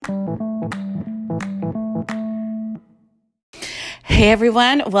Hey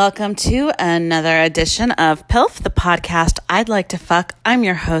everyone, welcome to another edition of PILF, the podcast I'd like to fuck. I'm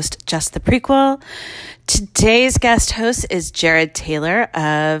your host, Jess the Prequel. Today's guest host is Jared Taylor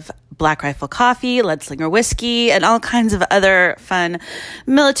of Black Rifle Coffee, Leadslinger Whiskey, and all kinds of other fun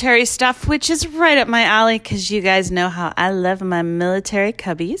military stuff, which is right up my alley because you guys know how I love my military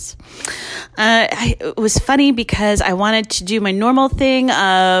cubbies. It was funny because I wanted to do my normal thing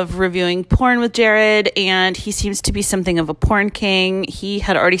of reviewing porn with Jared, and he seems to be something of a porn king. He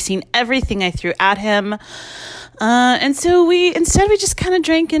had already seen everything I threw at him. And so we just kind of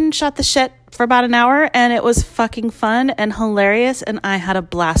drank and shot the shit for about an hour, and it was fucking fun and hilarious, and I had a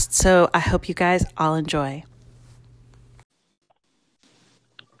blast. So I hope you guys all enjoy.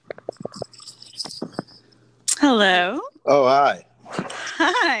 Hello. Oh, hi.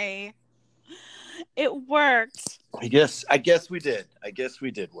 Hi. It worked. I guess we did. I guess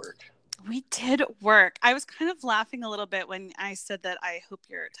we did work. We did work. I was kind of laughing a little bit when I said that I hope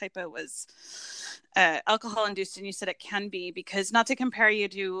your typo was alcohol induced, and you said it can be, because not to compare you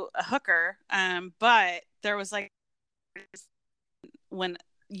to a hooker, but there was like when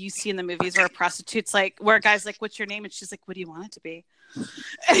you see in the movies where a prostitute's like, where a guy's like, "What's your name?" and she's like, "What do you want it to be?"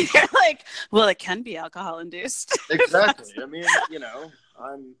 And you're like, "Well, it can be alcohol induced." Exactly. I mean, you know,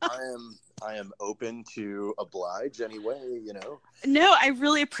 I am open to oblige anyway, you know. No, I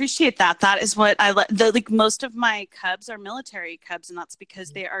really appreciate that. That is what I like. Most of my cubs are military cubs, and that's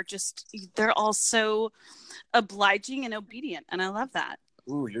because they're all so obliging and obedient, and I love that.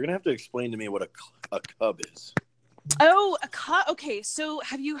 Ooh, you're gonna have to explain to me what a cub is. Oh, a cub. Okay, so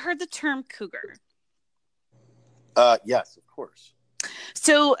have you heard the term cougar? Yes, of course.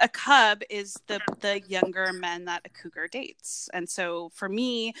 So a cub is the younger men that a cougar dates. And so for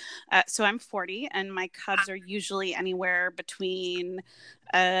me, so I'm 40, and my cubs are usually anywhere between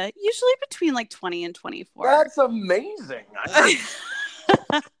like 20 and 24. That's amazing. I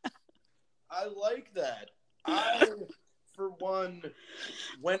like that. I, for one,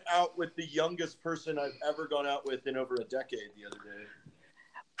 went out with the youngest person I've ever gone out with in over a decade the other day.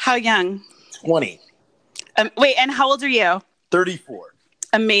 How young? 20. Wait, and how old are you? 34.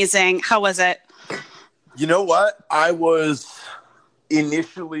 Amazing. How was it? You know what? I was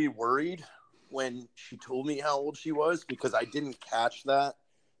initially worried when she told me how old she was, because I didn't catch that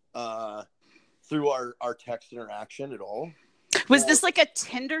through our text interaction at all. Was this like a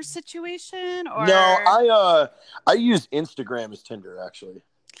Tinder situation, or? No, I use Instagram as Tinder, actually.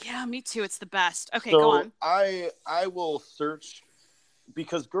 Yeah, me too. It's the best. Okay, so go on. I will search,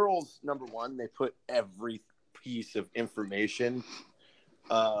 because girls, number one, they put every piece of information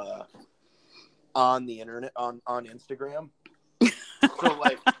on the internet, on Instagram.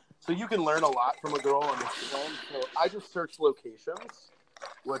 So you can learn a lot from a girl on Instagram. So I just search locations,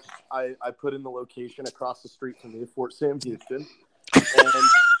 which I put in the location across the street from me, Fort Sam Houston,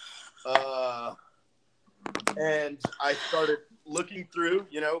 and I started looking through,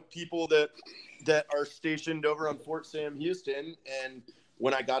 you know, people that are stationed over on Fort Sam Houston, and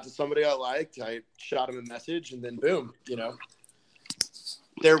when I got to somebody I liked, I shot him a message, and then boom, you know.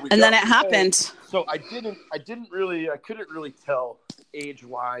 There we go. And then it happened. So I couldn't really tell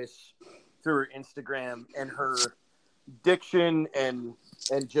age-wise through her Instagram, and her diction and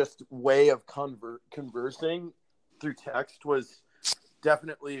just way of conversing through text was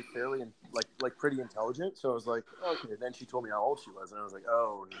definitely fairly like pretty intelligent. So I was like, okay. Then she told me how old she was, and I was like,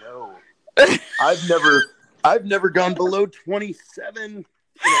 oh no, I've never gone below 27 in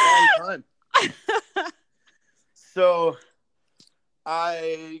a long time. So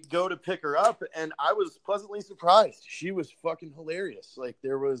I go to pick her up, and I was pleasantly surprised. She was fucking hilarious. Like,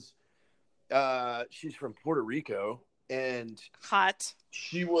 she's from Puerto Rico, and hot.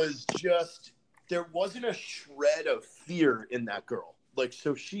 She was just, there wasn't a shred of fear in that girl. Like,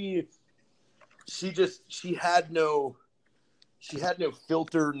 so she had no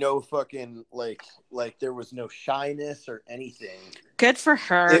filter, no fucking, like there was no shyness or anything. Good for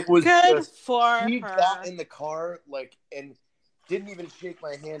her. It was good for her. She got in the car, like, and didn't even shake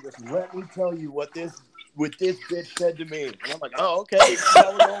my hand. Just, let me tell you what this bitch said to me. And I'm like, oh, okay. Is that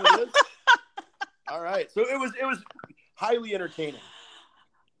how we're going with this? All right. So it was highly entertaining.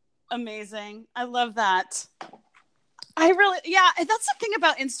 Amazing. I love that. That's the thing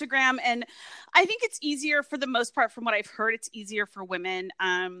about Instagram, and I think it's easier for the most part, from what I've heard, it's easier for women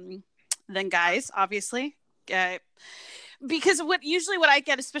than guys, obviously. Because what I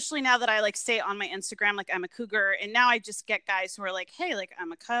get, especially now that I like say on my Instagram, like I'm a cougar, and now I just get guys who are like, hey, like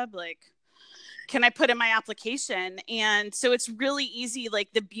I'm a cub, like can I put in my application? And so it's really easy.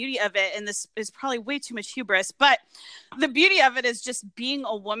 Like the beauty of it, and this is probably way too much hubris, but the beauty of it is just being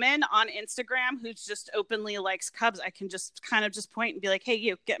a woman on Instagram who's just openly likes Cubs. I can just kind of just point and be like, hey,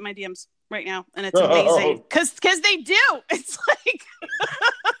 you get my DMs right now. And it's amazing because they do. It's like,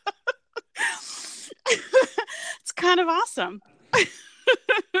 it's kind of awesome.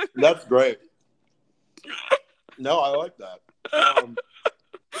 That's great. No, I like that.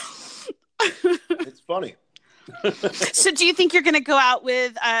 It's funny. So do you think you're going to go out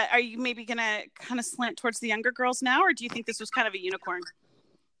with, are you maybe going to kind of slant towards the younger girls now? Or do you think this was kind of a unicorn?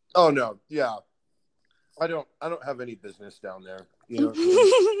 Oh no. Yeah. I don't have any business down there. You know,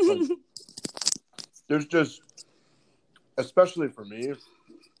 like, there's just, especially for me,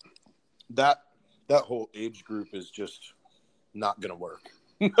 that whole age group is just not going to work.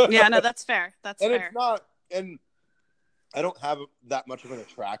 Yeah, no, that's fair. That's and fair. It's not, and I don't have that much of an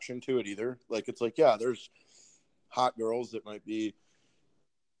attraction to it either. Like, it's like, yeah, there's hot girls that might be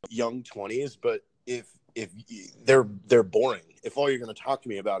young 20s, but if they're boring, if all you're going to talk to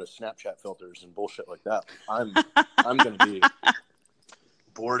me about is Snapchat filters and bullshit like that, I'm going to be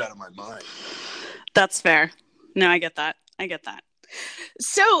bored out of my mind. That's fair. No, I get that.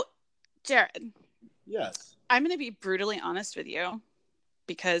 So, Jared. Yes. I'm going to be brutally honest with you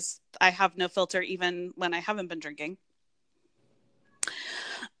because I have no filter even when I haven't been drinking.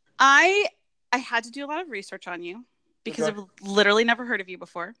 I had to do a lot of research on you because I've literally never heard of you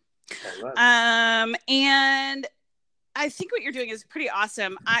before. Right. And I think what you're doing is pretty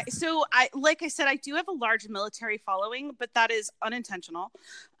awesome. Like I said, I do have a large military following, but that is unintentional.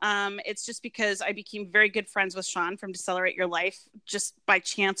 It's just because I became very good friends with Sean from Decelerate Your Life. Just by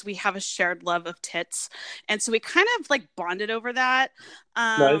chance, we have a shared love of tits. And so we kind of like bonded over that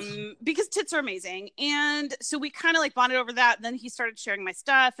because tits are amazing. And so we kind of like bonded over that. And then he started sharing my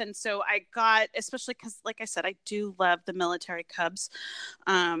stuff. And so I got, especially because like I said, I do love the military Cubs.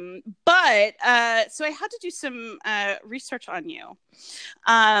 So I had to do some research on you,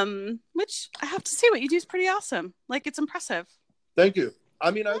 which I have to say what you do is pretty awesome. Like, it's impressive. Thank you. I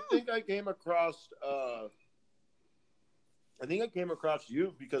mean, I think I came across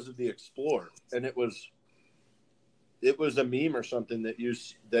you because of the Explorer, and it was a meme or something that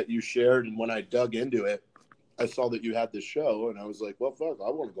you shared, and when I dug into it, I saw that you had this show, and I was like, well, fuck, I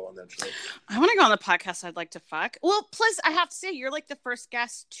want to go on that show. I want to go on the podcast I'd like to fuck. Well, plus I have to say, you're like the first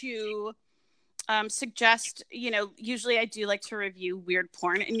guest to suggest, usually I do like to review weird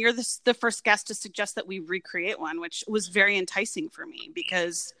porn, and you're the first guest to suggest that we recreate one, which was very enticing for me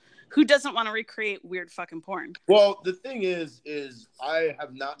because who doesn't want to recreate weird fucking porn? Well, the thing is I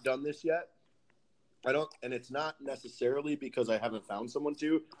have not done this yet. I don't, and it's not necessarily because I haven't found someone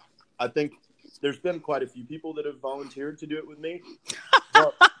to. I think there's been quite a few people that have volunteered to do it with me.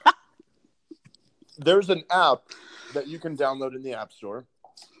 But there's an app that you can download in the App Store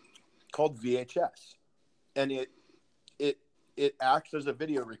called VHS, and it acts as a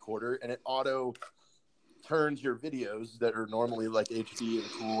video recorder, and it auto turns your videos that are normally like HD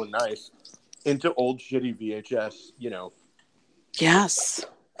and cool and nice into old shitty VHS, yes,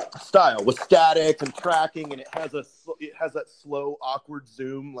 style with static and tracking, and it has that slow awkward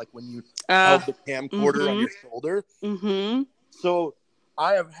zoom like when you held the camcorder on your shoulder. Mm-hmm. So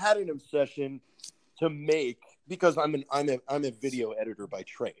I have had an obsession to make, because I'm a video editor by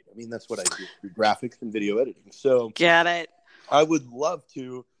trade. I mean, that's what I do, graphics and video editing. So get it. I would love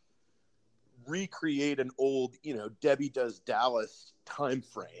to recreate an old, Debbie Does Dallas time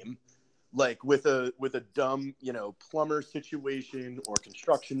frame, like with a dumb, plumber situation or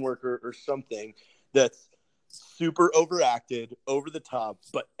construction worker or something that's super overacted, over the top,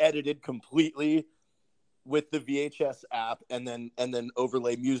 but edited completely with the VHS app, and then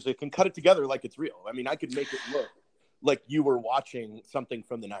overlay music and cut it together like it's real. I mean, I could make it look like you were watching something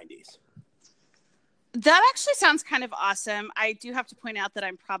from the 90s. That actually sounds kind of awesome. I do have to point out that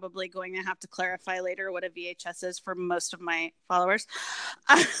I'm probably going to have to clarify later what a VHS is for most of my followers,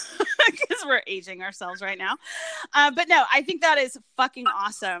 because we're aging ourselves right now. But no, I think that is fucking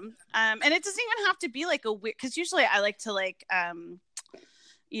awesome. And it doesn't even have to be like a weird, because usually I like to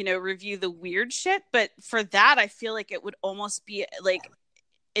review the weird shit. But for that, I feel like it would almost be like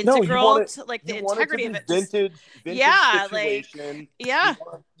integral to like the integrity of it. Vintage yeah, situation. like, yeah.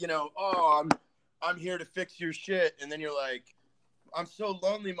 I'm here to fix your shit. And then you're like, I'm so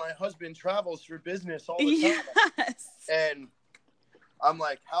lonely. My husband travels for business all the time. Yes. And I'm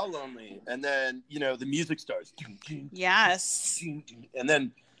like, how lonely? And then, the music starts. Yes. And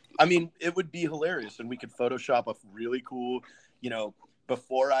then, I mean, it would be hilarious. And we could Photoshop a really cool,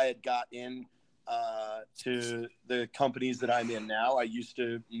 before I had got in to the companies that I'm in now. I used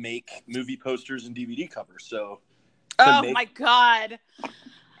to make movie posters and DVD covers. So, my God.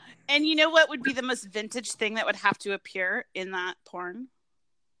 And you know what would be the most vintage thing that would have to appear in that porn?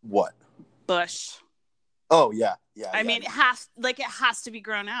 What? Bush. Oh, yeah. I mean, it has to be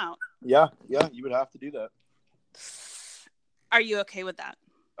grown out. Yeah, you would have to do that. Are you okay with that?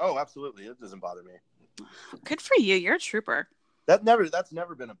 Oh, absolutely. It doesn't bother me. Good for you. You're a trooper. That's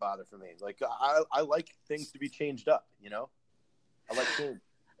never been a bother for me. Like I like things to be changed up, you know? I like change.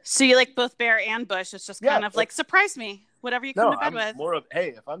 So you like both Bear and Bush. It's just kind of like, surprise me. Whatever you come to bed with. More of, hey,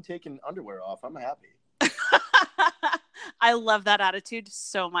 if I'm taking underwear off, I'm happy. I love that attitude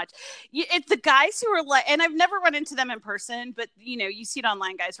so much. It's the guys who are like, and I've never run into them in person, but you know, you see it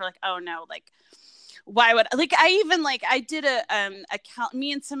online. Guys who are like, oh no, like, why would I did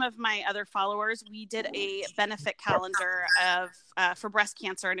me and some of my other followers, we did a benefit calendar for breast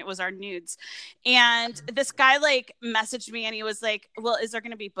cancer, and it was our nudes. And this guy like messaged me and he was like, well, is there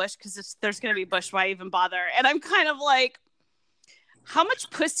going to be Bush? Because there's going to be Bush. Why even bother? And I'm kind of like, how much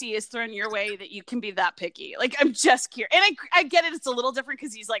pussy is thrown your way that you can be that picky? Like, I'm just curious. And I get it. It's a little different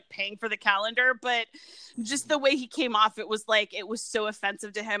because he's like paying for the calendar, but just the way he came off, it was like, it was so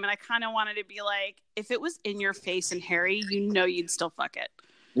offensive to him. And I kind of wanted to be like, if it was in your face and hairy, you know, you'd still fuck it.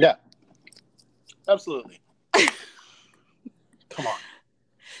 Yeah, absolutely. Come on.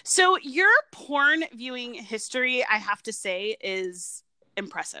 So your porn viewing history, I have to say, is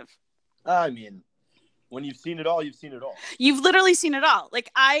impressive. I mean, when you've seen it all, you've seen it all. You've literally seen it all.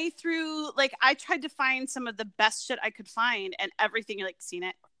 Like I tried to find some of the best shit I could find, and everything. You're like, seen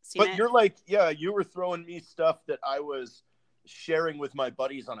it. You're like, yeah, you were throwing me stuff that I was sharing with my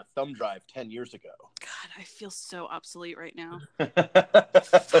buddies on a thumb drive 10 years ago. God, I feel so obsolete right now.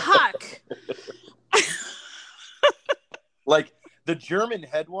 Fuck. Like the German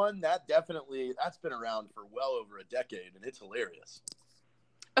head one, that's been around for well over a decade, and it's hilarious.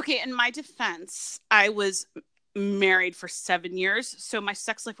 Okay, in my defense, I was married for 7 years, so my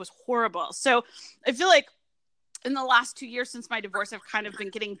sex life was horrible. So I feel like in the last 2 years since my divorce, I've kind of been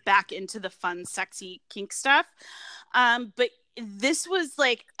getting back into the fun, sexy kink stuff. But this was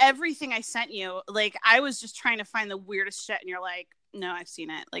like everything I sent you. Like I was just trying to find the weirdest shit, and you're like, no, I've seen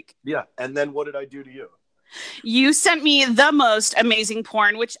it. Like, yeah. And then what did I do to you? You sent me the most amazing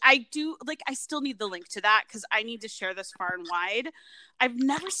porn, which I do like. I still need the link to that because I need to share this far and wide. I've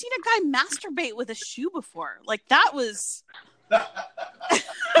never seen a guy masturbate with a shoe before. Like that was.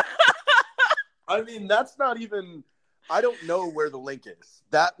 I mean, that's not even. I don't know where the link is.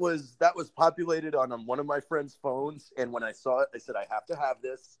 That was populated on one of my friend's phones, and when I saw it, I said I have to have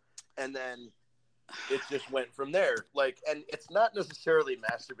this, and then it just went from there. Like, and it's not necessarily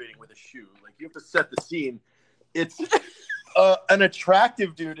masturbating with a shoe. Like, you have to set the scene. It's an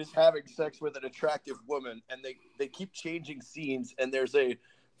attractive dude is having sex with an attractive woman, and they keep changing scenes, and there's a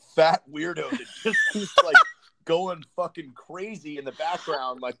fat weirdo that just keeps like going fucking crazy in the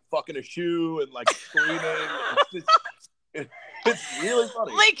background, like fucking a shoe and like screaming. It's really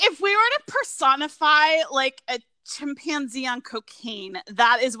funny. Like, if we were to personify like a chimpanzee on cocaine,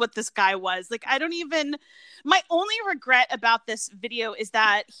 that is what this guy was. Like, my only regret about this video is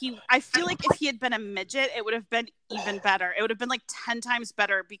that I feel like if he had been a midget, it would have been even better. It would have been like 10 times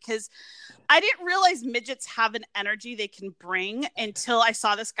better, because I didn't realize midgets have an energy they can bring until I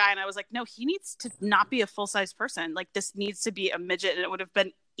saw this guy, and I was like, no, he needs to not be a full-size person. Like, this needs to be a midget, and it would have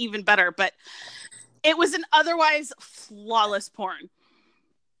been even better. But it was an otherwise flawless porn.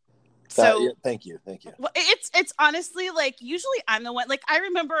 So yeah, thank you. Well, it's honestly like, usually I'm the one. Like, I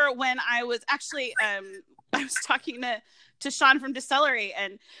remember when I was actually I was talking to Sean from Distillery,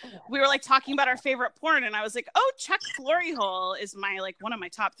 and we were like talking about our favorite porn, and I was like, oh, Check Glory Hole is my like one of my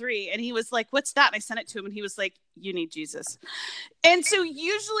top 3, and he was like, what's that? And I sent it to him, and he was like, you need Jesus. And so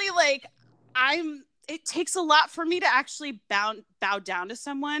usually like it takes a lot for me to actually bow down to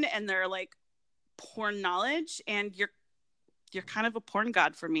someone and their like porn knowledge, and you're kind of a porn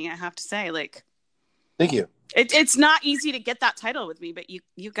god for me, I have to say. Like, thank you. It's not easy to get that title with me, but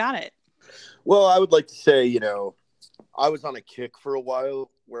you got it. Well, I would like to say, I was on a kick for a while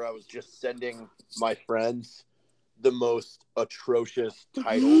where I was just sending my friends the most atrocious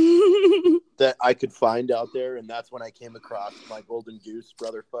title that I could find out there, and that's when I came across My Golden Goose,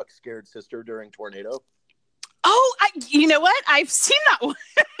 Brother Fuck Scared Sister During Tornado. Oh, you know what? I've seen that one.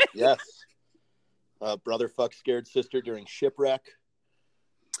 Yes. Brother Fuck Scared Sister During Shipwreck.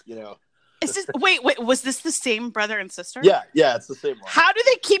 Is this, wait, was this the same brother and sister? Yeah, it's the same one. How do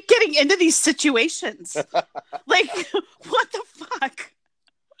they keep getting into these situations? Like, what the fuck?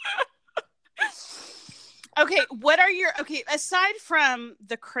 Okay, aside from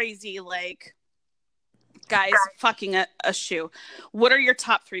the crazy, like, guys fucking a shoe. What are your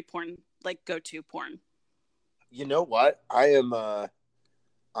top 3 porn, like go-to porn? You know what? I am a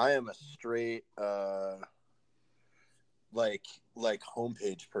straight like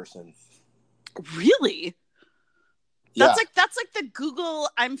homepage person. Really? Yeah. That's like the Google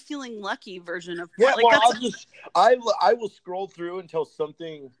I'm feeling lucky version of porn. Yeah, Like well, I will scroll through until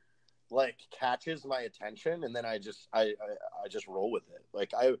something like catches my attention, and then I just roll with it.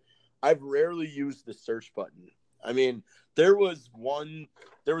 Like I've rarely used the search button. I mean, there was one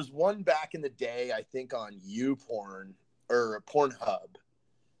back in the day, I think on YouPorn or Pornhub,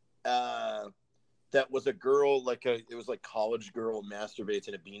 that was a girl, it was like college girl masturbates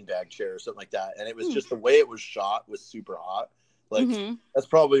in a beanbag chair or something like that, and it was just the way it was shot was super hot. Like that's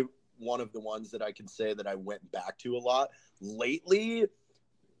probably one of the ones that I can say that I went back to a lot lately.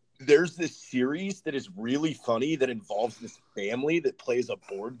 There's this series that is really funny that involves this family that plays a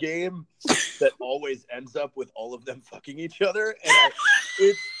board game that always ends up with all of them fucking each other. And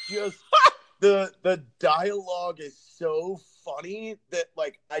it's just, the dialogue is so funny that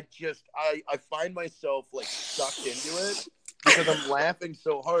like, I find myself like sucked into it because I'm laughing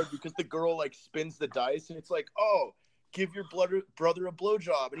so hard because the girl like spins the dice and it's like, oh, give your brother a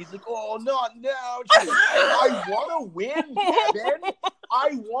blowjob. And he's like, oh, not now. She's like, I want to win, Kevin.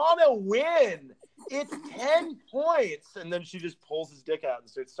 I want to win. It's 10 points. And then she just pulls his dick out and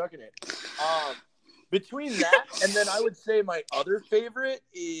starts sucking it. Between that, and then I would say my other favorite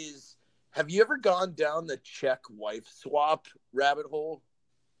is, have you ever gone down the Czech wife swap rabbit hole?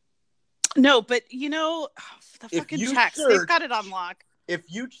 No, but the fucking Czechs, they've got it on lock. If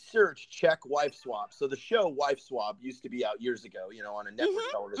you search Czech wife swap, so the show Wife Swap used to be out years ago, on a network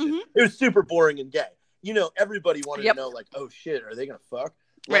television. It was super boring and gay. Everybody wanted to know, like, oh shit, are they gonna fuck?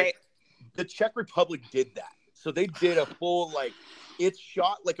 Like, right. The Czech Republic did that. So they did a full, like, it's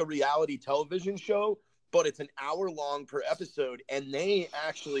shot like a reality television show, but it's an hour long per episode, and they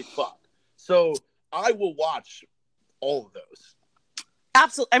actually fuck. So I will watch all of those.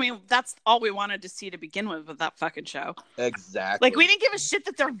 Absolutely. I mean, that's all we wanted to see to begin with that fucking show. Exactly. Like, we didn't give a shit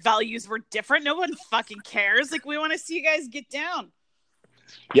that their values were different. No one fucking cares. Like, we want to see you guys get down.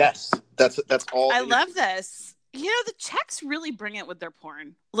 Yes, that's all. I love this. The Czechs really bring it with their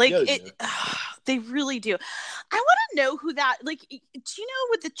porn. Like, yeah, they really do. I want to know who that, like, do you know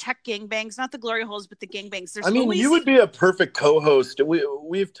with the Czech gangbangs, not the glory holes, but the gangbangs? You would be a perfect co-host.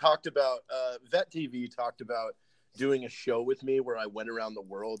 We've talked about, Vet TV talked about doing a show with me where I went around the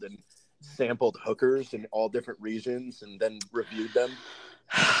world and sampled hookers in all different regions and then reviewed them.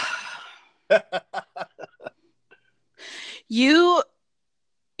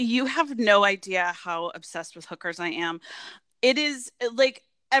 You have no idea how obsessed with hookers I am. It is like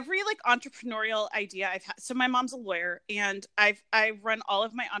every like entrepreneurial idea I've had. So my mom's a lawyer, and I run all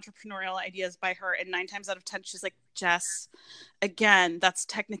of my entrepreneurial ideas by her. And 9 times out of 10, she's like, Jess, again, that's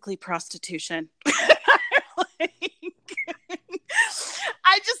technically prostitution.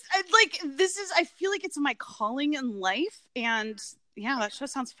 I feel like it's my calling in life. And yeah, that show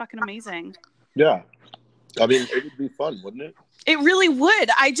sounds fucking amazing. Yeah. I mean, it would be fun, wouldn't it? It really would.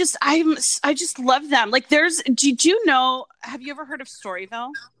 I just love them. Like, did you know, have you ever heard of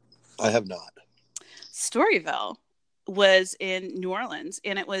Storyville? I have not. Storyville was in New Orleans,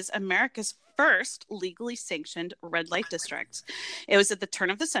 and it was America's first legally sanctioned red light district. It was at the turn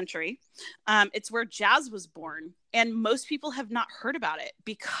of the century. It's where jazz was born, and most people have not heard about it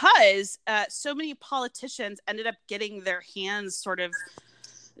because so many politicians ended up getting their hands sort of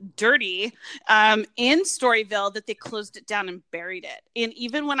dirty in Storyville that they closed it down and buried it. And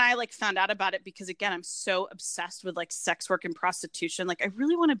even when I like found out about it, because again, I'm so obsessed with like sex work and prostitution, like I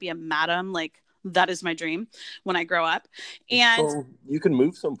really want to be a madam. Like, that is my dream when I grow up. And so you can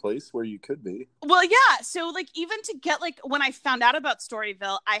move someplace where you could be. Well, yeah. So like, even to get like, when I found out about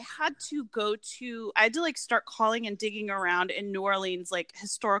Storyville, I had to like start calling and digging around in New Orleans, like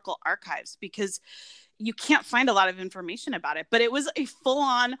historical archives, because you can't find a lot of information about it. But it was a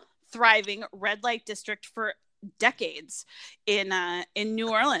full-on thriving red light district for decades in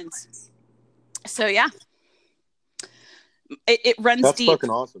New Orleans. So yeah, it runs That's deep. Fucking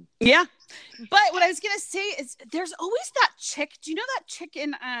awesome. Yeah. But what I was going to say is there's always that chick. Do you know that chick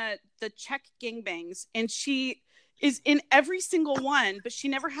in the Czech gangbangs? And she is in every single one, but she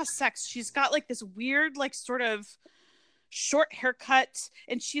never has sex. She's got like this weird, like sort of short haircut.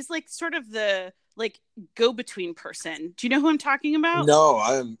 And she's like sort of the like go-between person. Do you know who I'm talking about? No,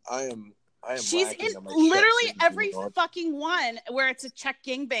 I am. She's in literally every fucking one where it's a Czech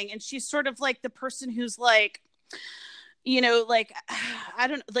gangbang. And she's sort of like the person who's like, like I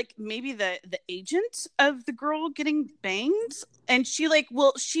don't like maybe the agent of the girl getting banged, and she like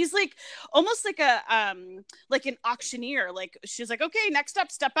she's like almost like a like an auctioneer, like she's like, okay, next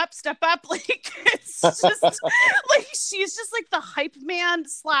up, step up, like it's just like she's just like the hype man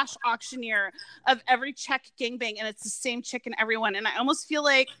 / auctioneer of every Czech gangbang, and it's the same chick in everyone. And I almost feel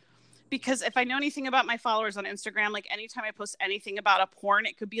like, because if I know anything about my followers on Instagram, like anytime I post anything about a porn,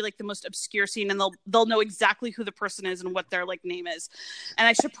 it could be like the most obscure scene, and they'll know exactly who the person is and what their like name is. And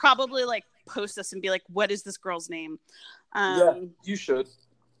I should probably like post this and be like, what is this girl's name? Yeah, you should.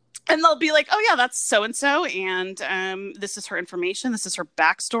 And they'll be like, oh yeah, that's so-and-so. And this is her information. This is her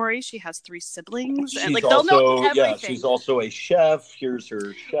backstory. She has 3 siblings. And like, they'll know everything. Yeah, she's also a chef. Here's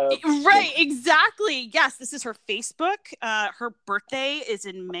her chef. Right, exactly. Yes, this is her Facebook. Her birthday is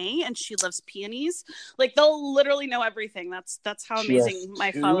in May, and she loves peonies. Like, they'll literally know everything. That's how amazing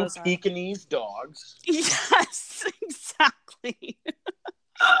my follows are. Pekingese dogs. Yes, exactly.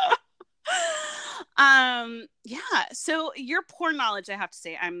 Yeah, so your porn knowledge, I have to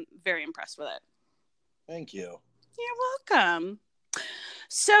say, I'm very impressed with it. Thank you. You're welcome.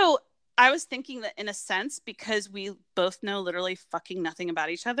 So I was thinking that in a sense, because we both know literally fucking nothing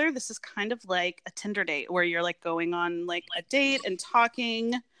about each other, this is kind of like a Tinder date where you're like going on like a date and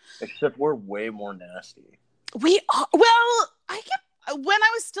talking. Except we're way more nasty. We are. Well, when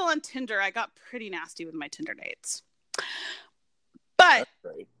I was still on Tinder, I got pretty nasty with my Tinder dates. But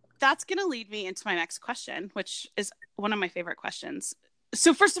that's going to lead me into my next question, which is one of my favorite questions.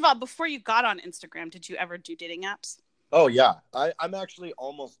 So first of all, before you got on Instagram, did you ever do dating apps? Oh, yeah. I'm actually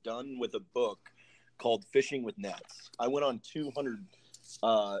almost done with a book called Fishing with Nets. I went on 200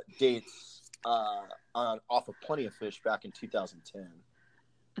 dates off of Plenty of Fish back in 2010.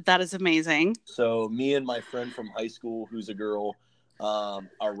 That is amazing. So me and my friend from high school, who's a girl,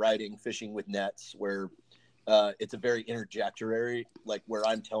 are writing Fishing with Nets, where it's a very interjectory, like where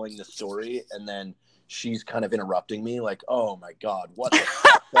I'm telling the story and then she's kind of interrupting me like, oh my God, what the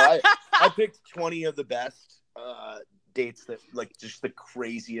fuck? So I picked 20 of the best dates, that like just the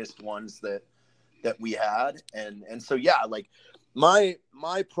craziest ones that we had. And so, yeah, like my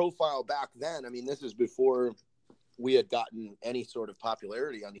profile back then, I mean, this is before we had gotten any sort of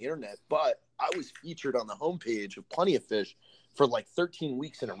popularity on the internet, but I was featured on the homepage of Plenty of Fish for like 13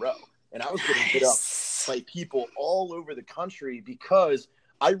 weeks in a row. And I was getting hit up by people all over the country because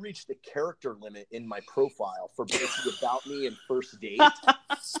I reached the character limit in my profile for basically about me and first date.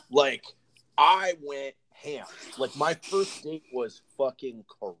 Like, I went ham. Like, my first date was fucking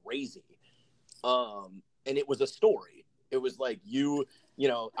crazy. And it was a story. It was like you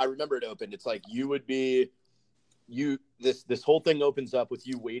know, I remember it opened. It's like this whole thing opens up with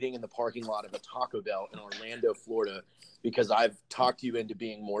you waiting in the parking lot of a Taco Bell in Orlando, Florida, because I've talked you into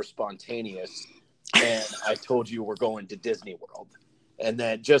being more spontaneous, and I told you we're going to Disney World. And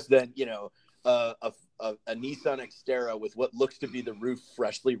then you know, a Nissan Xterra with what looks to be the roof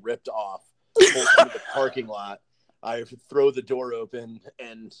freshly ripped off pulls into the parking lot. I throw the door open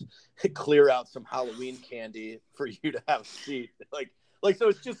and clear out some Halloween candy for you to have a seat. Like so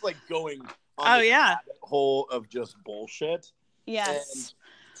it's just like going on rabbit hole of just bullshit. Yes. And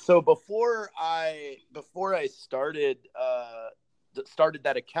so before I started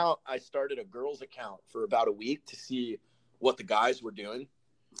that account, I started a girls account for about a week to see what the guys were doing.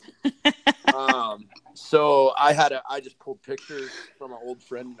 So I just pulled pictures from an old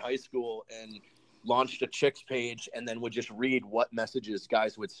friend in high school and launched a chicks page, and then would just read what messages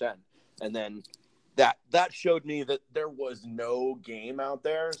guys would send. And then that showed me that there was no game out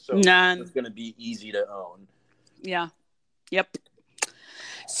there. So none. It's going to be easy to own. Yeah. Yep.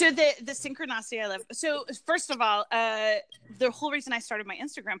 So the synchronicity I love. So first of all, the whole reason I started my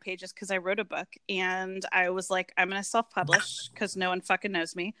Instagram page is because I wrote a book, and I was like, I'm going to self-publish because no one fucking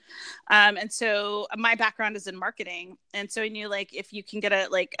knows me. And so my background is in marketing. And so I knew, like, if you can get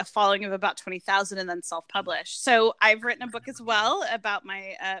a following of about 20,000 and then self-publish. So I've written a book as well about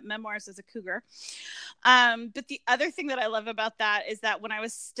my memoirs as a cougar. But the other thing that I love about that is that when I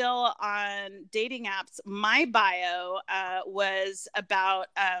was still on dating apps, my bio was about,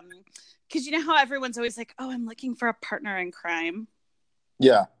 because you know how everyone's always like, oh, I'm looking for a partner in crime.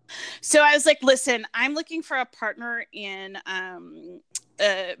 Yeah. So I was like, listen, I'm looking for a partner in,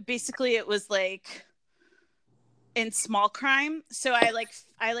 basically it was like in small crime. So I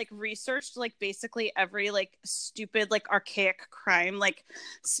researched like basically every like stupid, like archaic crime, like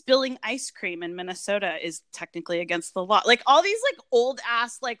spilling ice cream in Minnesota is technically against the law. Like all these like old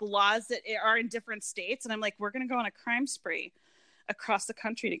ass like laws that are in different states. And I'm like, we're going to go on a crime spree across the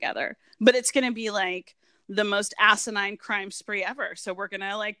country together, but it's going to be like the most asinine crime spree ever. So we're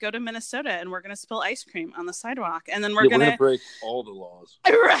gonna like go to Minnesota and we're gonna spill ice cream on the sidewalk, and then we're gonna break all the laws.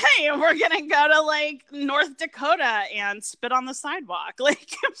 Right, we're gonna go to like North Dakota and spit on the sidewalk.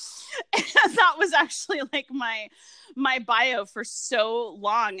 Like, and that was actually like my bio for so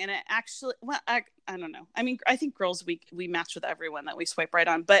long, and it actually, well, I don't know. I mean, I think girls we match with everyone that we swipe right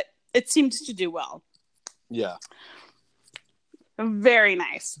on, but it seemed to do well. Yeah. Very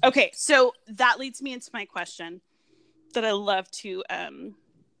nice. Okay, so that leads me into my question that I love to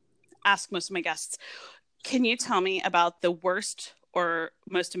ask most of my guests. Can you tell me about the worst or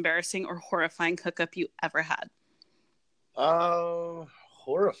most embarrassing or horrifying hookup you ever had?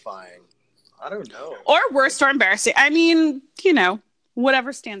 Horrifying. I don't know. Or worst or embarrassing. I mean, you know,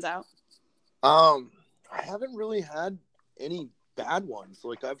 whatever stands out. I haven't really had any bad ones.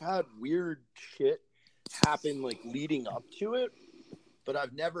 Like, I've had weird shit happen like leading up to it, but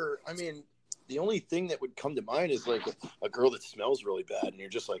I've never, I mean, the only thing that would come to mind is like a girl that smells really bad, and you're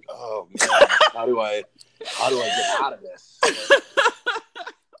just like, oh man, how do I get out of this?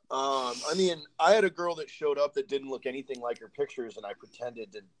 I mean, I had a girl that showed up that didn't look anything like her pictures, and I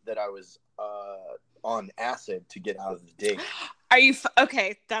pretended that I was on acid to get out of the date. Are you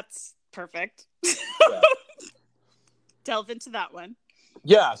okay? That's perfect. Yeah. Delve into that one.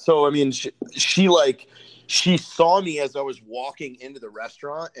 Yeah, so I mean, she saw me as I was walking into the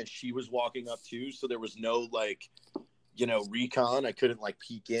restaurant, and she was walking up too. So there was no like, you know, recon. I couldn't like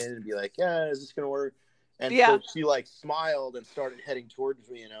peek in and be like, yeah, is this gonna work? And so she like smiled and started heading towards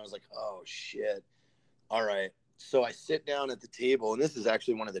me, and I was like, oh shit, all right. So I sit down at the table, and this is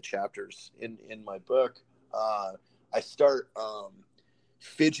actually one of the chapters in my book. I start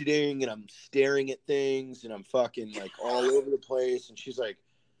fidgeting, and I'm staring at things, and I'm fucking like all over the place. And she's like,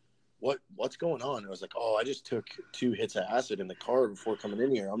 what's going on? And I was like, oh, I just took 2 hits of acid in the car before coming in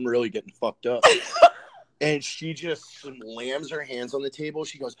here. I'm really getting fucked up. And she just slams her hands on the table.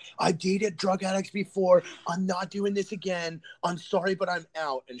 She goes, I've dated drug addicts before. I'm not doing this again. I'm sorry, but I'm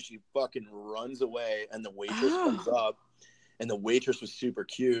out. And she fucking runs away. And the waitress comes up. And the waitress was super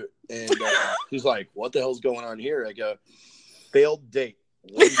cute. And she's like, what the hell's going on here? I go, failed date.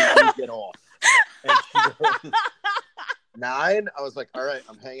 When did you get off? And she goes, 9. I was like, all right,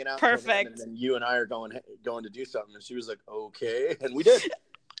 I'm hanging out. Perfect. And then you and I are going to do something. And she was like, okay. And we did.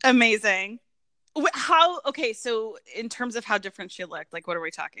 Amazing. Okay, so in terms of how different she looked, like what are we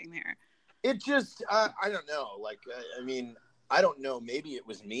talking here? It just, I don't know. Like, I mean, I don't know. Maybe it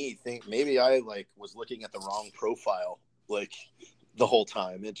was me. Maybe I like was looking at the wrong profile like the whole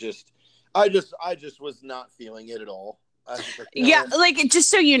time. It just, I just was not feeling it at all. I was like, no. Yeah, like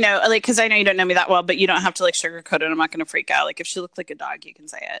just so you know, like because I know you don't know me that well, but you don't have to like sugarcoat it. I'm not going to freak out. Like if she looked like a dog, you can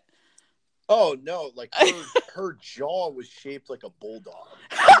say it. Oh no! Like her jaw was shaped like a bulldog.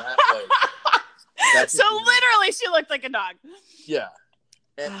 So literally, she looked like a dog. Yeah,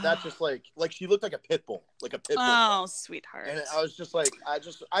 and that's just like she looked like a pit bull, Oh, sweetheart. And I was just like, I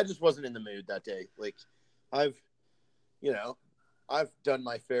just wasn't in the mood that day. Like, I've done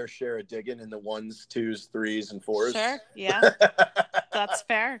my fair share of digging in the 1s, 2s, 3s, and 4s. Sure, yeah, that's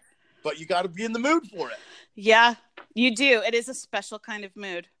fair. But you got to be in the mood for it. Yeah, you do. It is a special kind of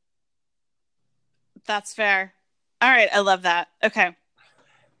mood. That's fair. All right, I love that. Okay.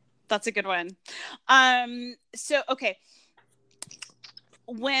 That's a good one. So, okay.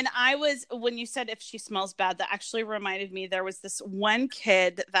 When you said if she smells bad, that actually reminded me, there was this one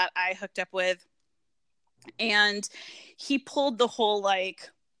kid that I hooked up with, and he pulled the whole, like,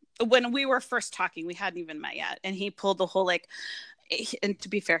 when we were first talking, we hadn't even met yet. And he pulled the whole, like, and to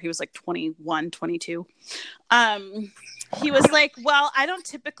be fair, he was like 21, 22. He was like, well, I don't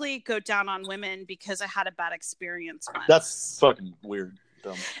typically go down on women because I had a bad experience once. That's fucking weird.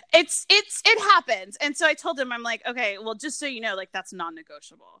 Dumb. It happens. And so I told him, I'm like, okay, well, just so you know, like, that's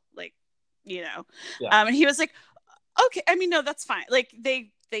non-negotiable. Like, you know, yeah. And he was like, okay, I mean, no, that's fine. Like they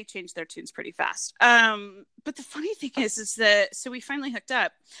changed their tunes pretty fast. But the funny thing is that, so we finally hooked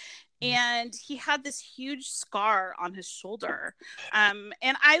up, and he had this huge scar on his shoulder. And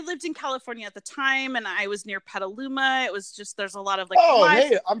I lived in California at the time, and I was near Petaluma. It was just, there's a lot of like,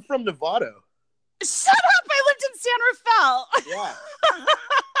 hey, I'm from Nevada. Shut up! I lived in San Rafael. Yeah.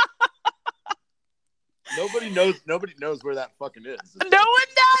 Nobody knows where that fucking is. No one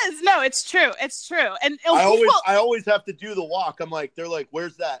does. No, it's true. It's true. And I always have to do the walk. I'm like, they're like,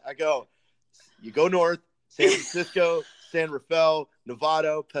 where's that? I go, you go north, San Francisco, San Rafael,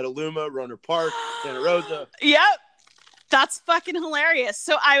 Novato, Petaluma, Roner Park, Santa Rosa. Yep. That's fucking hilarious.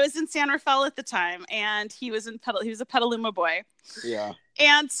 So I was in San Rafael at the time, and he was he was a Petaluma boy. Yeah.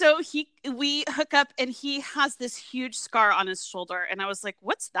 And so we hook up, and he has this huge scar on his shoulder. And I was like,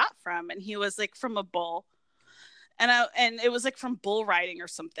 what's that from? And he was like, from a bull. and it was like from bull riding or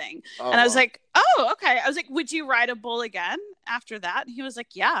something. Oh, And I was wow. like, oh, okay. I was like, would you ride a bull again after that? And he was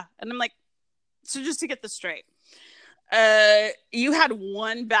like, yeah. And I'm like, so just to get this straight, you had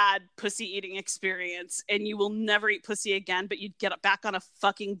one bad pussy eating experience and you will never eat pussy again, but you'd get back on a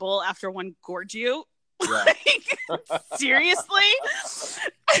fucking bull after one gorged you? Yeah. Like, seriously?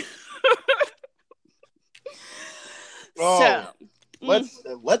 Oh,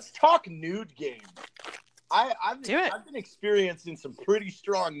 So, let's talk nude game. I've Do it. been experiencing some pretty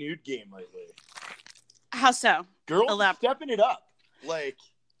strong nude game lately. how so? Girls are Elab- stepping it up. Like,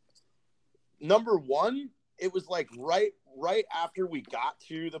 number one, it was like right after we got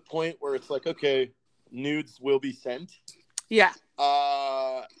to the point where it's like, okay, nudes will be sent. Yeah.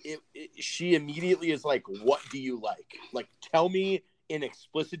 She immediately is like, what do you like? Like, tell me in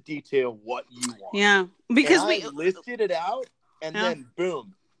explicit detail what you want. Yeah. Because And I listed it out, and Yeah. then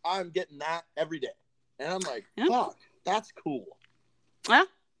boom, I'm getting that every day. And I'm like, Yeah. fuck, that's cool. Yeah.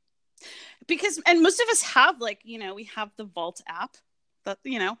 Because, and most of us have, like, you know, we have the Vault app that,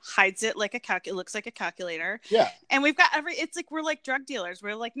 you know, hides it like it looks like a calculator. Yeah. And we've got it's like, we're like drug dealers.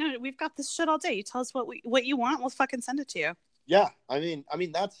 We're like, no, we've got this shit all day. You tell us what you want, we'll fucking send it to you. Yeah. I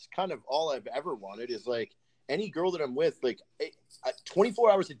mean, that's kind of all I've ever wanted is like any girl that I'm with, like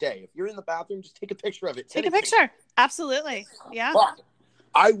 24 hours a day. If you're in the bathroom, just take a picture of it. Take a picture. Absolutely. Yeah. Fuck.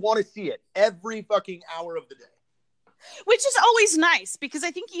 I want to see it every fucking hour of the day. Which is always nice because I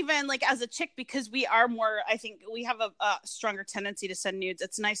think even like as a chick, because we are more, I think we have a stronger tendency to send nudes.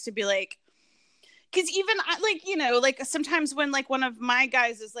 It's nice to be like, because even like, you know, like sometimes when like one of my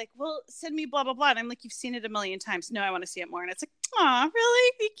guys is like, well, send me blah, blah, blah. And I'm like, you've seen it a million times. No, I want to see it more. And it's like, aw,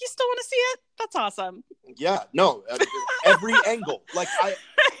 really? You still want to see it? That's awesome. Yeah, no, every angle. Like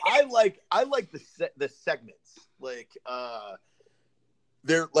I like the segments. Like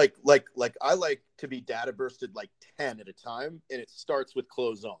they're like I like to be data bursted like 10 at a time, and it starts with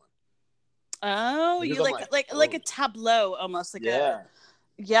clothes on. Oh, Because you I'm like a tableau almost like yeah.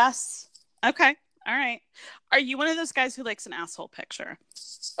 Yes. Okay. All right. Are you one of those guys who likes an asshole picture?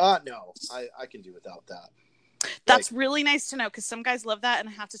 No, I can do without that. That's really nice to know because some guys love that, and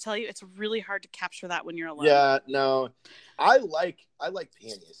I have to tell you, it's really hard to capture that when you're alone. Yeah, no, I like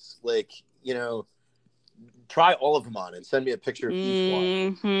panties. Like, you know, try all of them on and send me a picture of each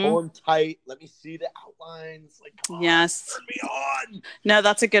one. Pull them tight. Let me see the outlines. Like, come on, yes, turn me on. No,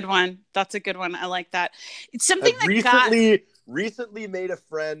 that's a good one. That's a good one. I like that. It's something I've recently made a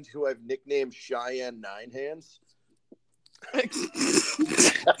friend who I've nicknamed Cheyenne Nine Hands.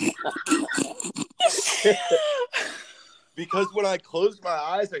 Because when I close my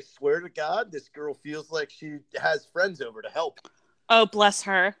eyes, I swear to God, this girl feels like she has friends over to help. Oh, bless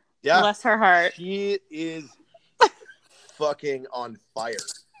her. Yeah. Bless her heart. She is fucking on fire.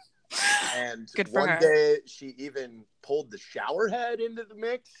 And Good for one her. day she even pulled the shower head into the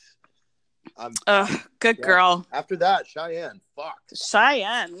mix. Good girl. After that, Cheyenne, fuck.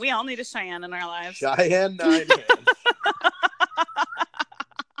 Cheyenne. We all need a Cheyenne in our lives. Cheyenne Nine Hands.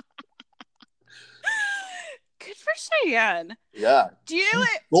 Good for Cheyenne. Yeah. Do you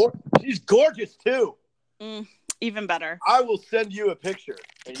know She's gorgeous too. even better? I will send you a picture.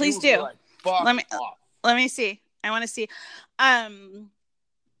 And Please you will be do. like, fuck Let me- off. Let me see. I want to see.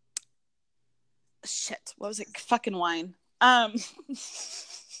 Shit. What was it? Fucking wine.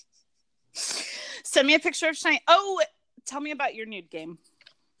 Send me a picture of Cheyenne. Oh, tell me about your nude game.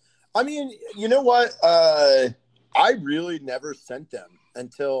 I mean, you know what? I really never sent them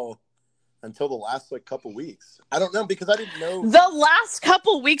until the last like couple weeks. I don't know because I didn't know. The last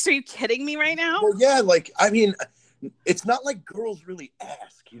couple weeks? Are you kidding me right now? Well, yeah, like I mean, it's not like girls really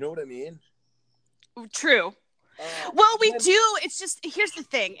ask. You know what I mean? True. Well, we do. It's just here's the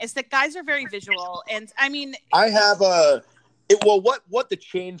thing: is that guys are very visual, and I mean, I have what the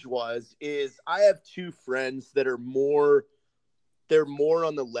change was is I have two friends that are more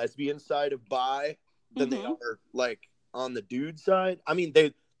on the lesbian side of bi than they are like on the dude side. I mean,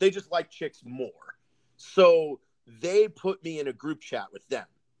 they just like chicks more. So they put me in a group chat with them,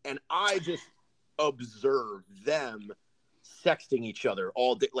 and I just observe them sexting each other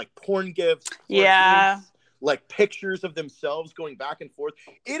all day, like porn gifts. Yeah. Gifts, like pictures of themselves going back and forth.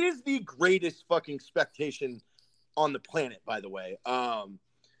 It is the greatest fucking spectation on the planet, by the way.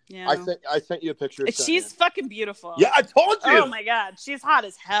 yeah. I sent you a picture. She's fucking beautiful. Yeah, I told you. Oh my god, she's hot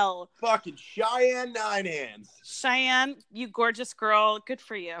as hell. Fucking Cheyenne Nine Hands. Cheyenne, you gorgeous girl. Good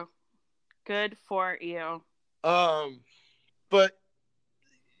for you. Good for you. But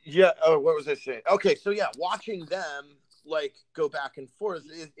yeah. Oh, what was I saying? Okay, so yeah, watching them like go back and forth,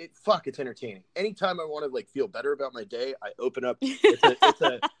 it's entertaining. Anytime I want to like feel better about my day, I open up. It's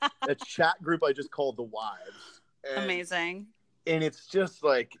a chat group I just call the Wives. Amazing. And it's just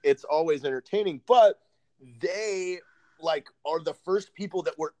like, it's always entertaining, but they like are the first people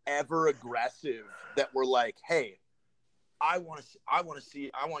that were ever aggressive that were like, hey, I want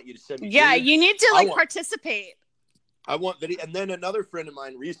you to send me. Yeah, videos. you need to participate. I want video. And then another friend of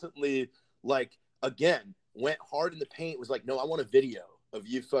mine recently, like, again, went hard in the paint, was like, no, I want a video of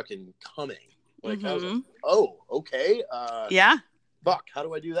you fucking coming. Like, I was like, oh, okay. Yeah. Fuck, how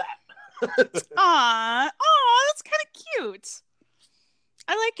do I do that? Aw, that's kind of cute.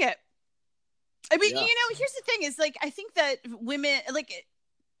 I like it. I mean, here's the thing is, like, I think that women, like,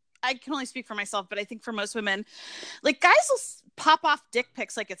 I can only speak for myself, but I think for most women, like, guys will pop off dick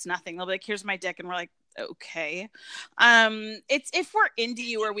pics like it's nothing. They'll be like, here's my dick. And we're like, okay. It's if we're into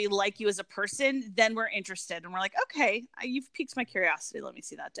you or we like you as a person, then we're interested. And we're like, okay, you've piqued my curiosity. Let me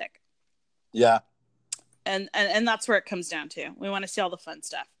see that dick. Yeah. And that's where it comes down to. We want to see all the fun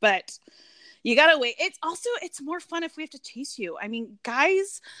stuff, but you gotta wait. It's more fun if we have to chase you. I mean,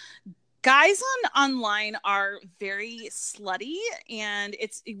 guys online are very slutty, and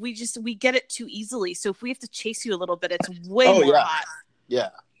we get it too easily. So if we have to chase you a little bit, it's way more hot. Yeah.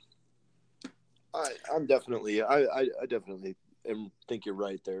 I'm definitely, I definitely think you're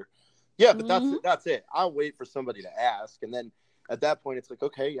right there. Yeah, but that's it. I'll wait for somebody to ask, and then at that point, it's like,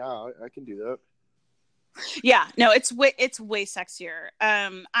 okay, yeah, I can do that. Yeah, no, it's way sexier.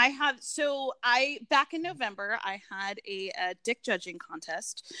 Back in November, I had a dick judging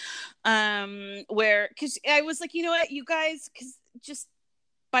contest, where, cause I was like, you know what, you guys, cause just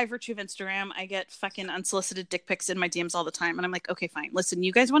by virtue of Instagram, I get fucking unsolicited dick pics in my DMs all the time. And I'm like, okay, fine. Listen,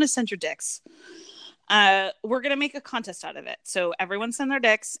 you guys want to send your dicks. We're going to make a contest out of it. So everyone send their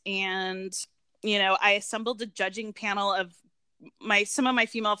dicks. And, I assembled a judging panel of some of my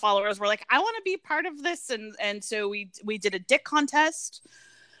female followers were like, I want to be part of this. And so we did a dick contest.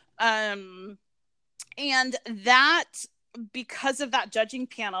 And that, because of that judging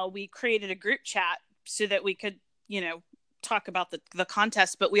panel, we created a group chat so that we could, talk about the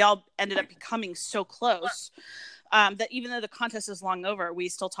contest, but we all ended up becoming so close, that even though the contest is long over, we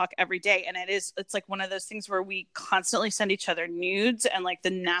still talk every day. And it's like one of those things where we constantly send each other nudes and like the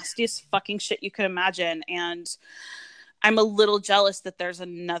nastiest fucking shit you could imagine. And I'm a little jealous that there's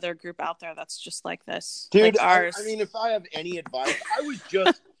another group out there that's just like this. Dude, like ours. I mean, if I have any advice,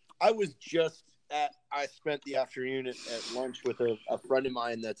 I spent the afternoon at lunch with a friend of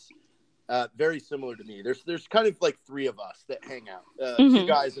mine that's very similar to me. There's kind of like three of us that hang out, two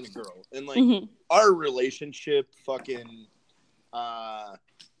guys and a girl. And like our relationship fucking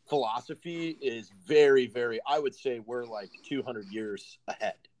philosophy is very, very, I would say we're like 200 years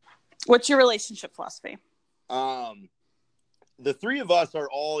ahead. What's your relationship philosophy? The three of us are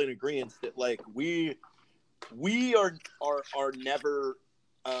all in agreement that like we are never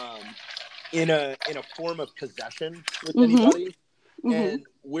in a form of possession with anybody, and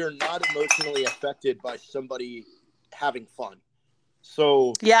we're not emotionally affected by somebody having fun.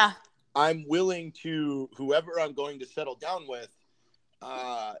 So yeah, I'm willing to, whoever I'm going to settle down with,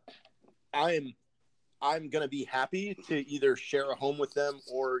 I'm gonna be happy to either share a home with them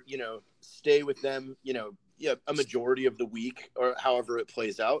or stay with them a majority of the week or however it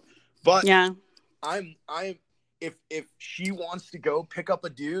plays out. But yeah, I'm if she wants to go pick up a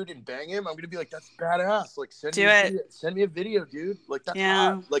dude and bang him, I'm gonna be like, that's badass. Like send me a video, dude. Like that's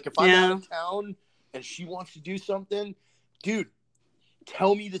hot. Like if I'm out of town and she wants to do something, dude,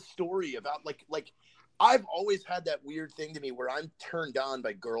 tell me the story about like I've always had that weird thing to me where I'm turned on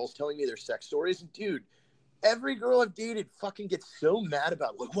by girls telling me their sex stories, and dude, every girl I've dated fucking gets so mad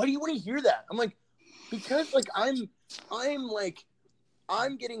about it. Like, why do you want to hear that? I'm like, because like I'm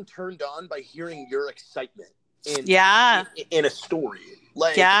getting turned on by hearing your excitement in a story.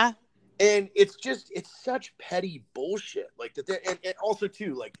 Like, yeah. And it's such petty bullshit. Like that, and also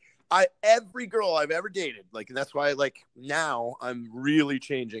too, like every girl I've ever dated, like, and that's why like now I'm really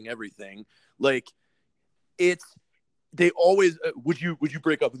changing everything. Like, they always would you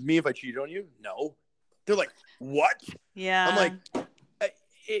break up with me if I cheated on you? No. They're like, what? Yeah. I'm like,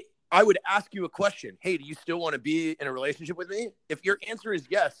 I would ask you a question. Hey, do you still want to be in a relationship with me? If your answer is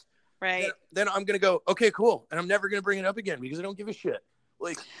yes, right, then I'm going to go, okay, cool. And I'm never going to bring it up again because I don't give a shit.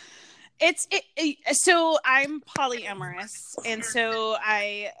 Like, so I'm polyamorous. And so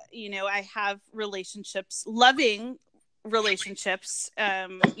I have relationships, loving relationships,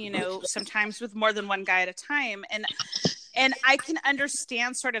 sometimes with more than one guy at a time. And And I can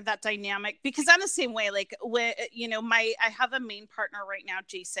understand sort of that dynamic because I'm the same way. Like when, I have a main partner right now,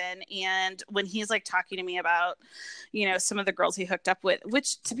 Jason. And when he's like talking to me about, some of the girls he hooked up with,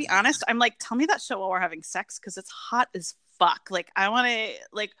 which to be honest, I'm like, tell me that shit while we're having sex. Cause it's hot as fuck. Like I want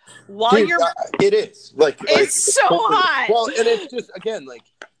to while Dude, you're, it is it's so hot. Well, and it's just, again,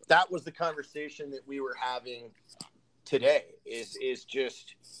 that was the conversation that we were having today is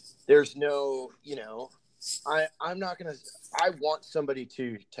just, there's no, I'm not going to, I want somebody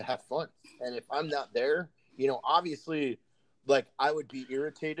to have fun. And if I'm not there, obviously, I would be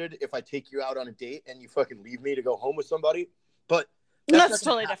irritated if I take you out on a date and you fucking leave me to go home with somebody. But that's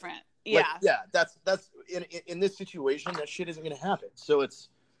totally different. Yeah. That's in this situation, that shit isn't going to happen. So it's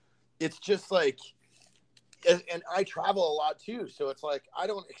just and I travel a lot too. So it's I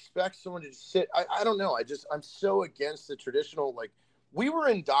don't expect someone to just sit. I don't know. I'm so against the traditional, we were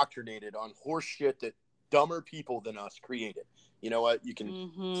indoctrinated on horse shit that dumber people than us created. You know what? You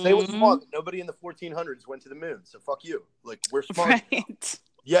can say what you want. Nobody in the 1400s went to the moon. So fuck you. We're smart. Right.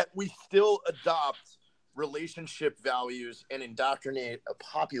 Yet we still adopt relationship values and indoctrinate a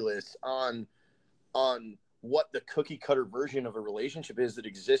populace on what the cookie cutter version of a relationship is that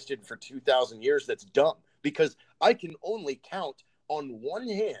existed for 2,000 years. That's dumb, because I can only count on one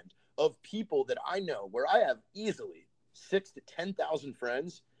hand of people that I know where I have easily 6,000 to 10,000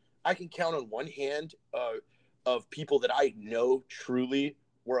 friends. I can count on one hand of people that I know truly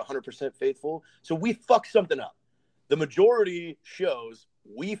were 100% faithful. So we fucked something up. The majority shows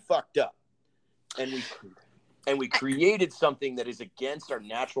we fucked up, and we created something that is against our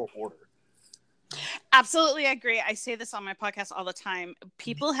natural order. Absolutely agree. I say this on my podcast all the time.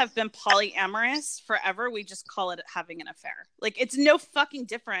 People have been polyamorous forever. We just call it having an affair. It's no fucking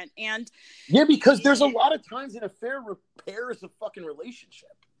different. And yeah, because there's a lot of times an affair repairs a fucking relationship.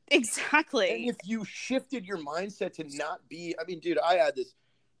 Exactly. And if you shifted your mindset to not be, dude, I had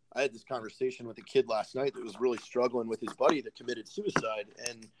this conversation with a kid last night that was really struggling with his buddy that committed suicide.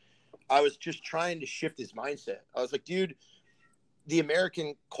 And I was just trying to shift his mindset. I was like, dude, the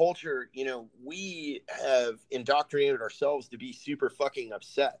American culture, we have indoctrinated ourselves to be super fucking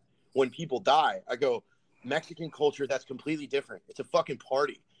upset when people die. I go, Mexican culture, that's completely different. It's a fucking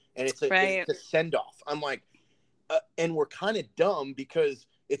party. And it's a send off. I'm like, and we're kind of dumb because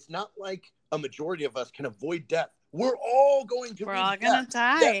it's not like a majority of us can avoid death. We're all going to die.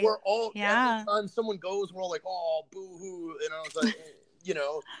 Yeah, we're all, every time someone goes, we're all like, oh, boo-hoo. And I was like,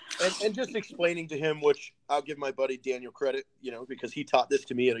 and just explaining to him, which I'll give my buddy Daniel credit, because he taught this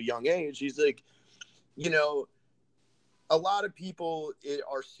to me at a young age. He's like, a lot of people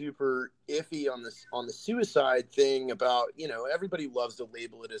are super iffy on the suicide thing about, everybody loves to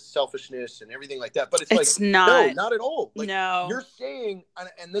label it as selfishness and everything like that. But it's not. No, not at all. No. You're saying,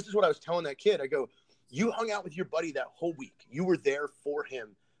 and this is what I was telling that kid. I go, you hung out with your buddy that whole week. You were there for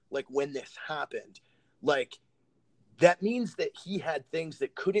him. When this happened, that means that he had things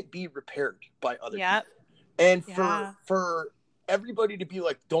that couldn't be repaired by other people. And for everybody to be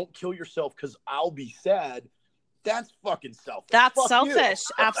like, don't kill yourself because I'll be sad. That's fucking selfish. That's selfish.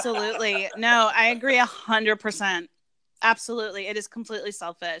 Absolutely. No, I agree 100%. Absolutely. It is completely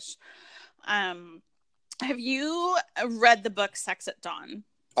selfish. Have you read the book Sex at Dawn?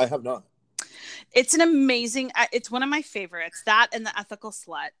 I have not. It's an amazing, it's one of my favorites, that and The Ethical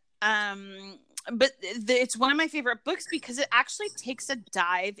Slut. But it's one of my favorite books because it actually takes a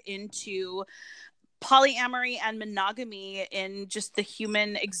dive into polyamory and monogamy in just the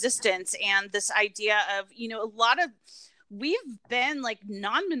human existence, and this idea of, we've been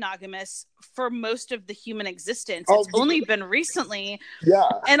non-monogamous for most of the human existence. It's only been recently. Yeah.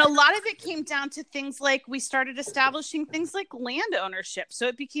 And a lot of it came down to things like we started establishing things like land ownership. So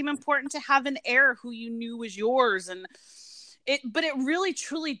it became important to have an heir who you knew was yours. But it really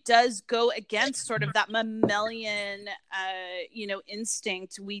truly does go against sort of that mammalian,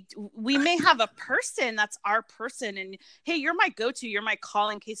 instinct. We may have a person that's our person, and hey, you're my go-to, you're my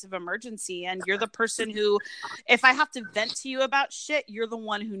call in case of emergency, and you're the person who, if I have to vent to you about shit, you're the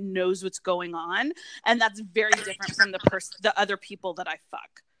one who knows what's going on, and that's very different from the other people that I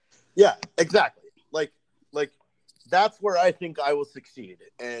fuck. Yeah, exactly. Like that's where I think I will succeed,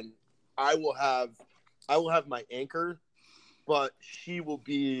 and I will have my anchor. But she will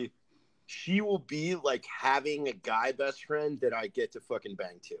be like having a guy best friend that I get to fucking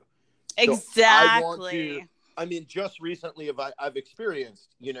bang to. Exactly. Just recently I've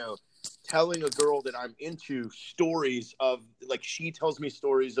experienced, telling a girl that I'm into stories of, she tells me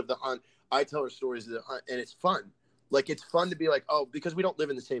stories of the hunt. I tell her stories of the hunt, and it's fun. It's fun to be like, oh, because we don't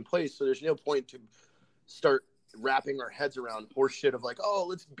live in the same place. So there's no point to start wrapping our heads around horse shit of oh,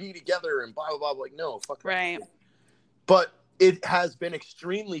 let's be together and blah, blah, blah. No, fuck that. Right. But it has been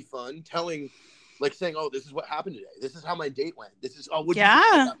extremely fun saying, oh, this is what happened today. This is how my date went. This is, oh,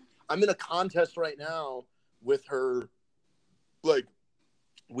 I'm in a contest right now with her. Like,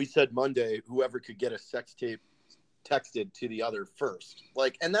 we said Monday, whoever could get a sex tape texted to the other first.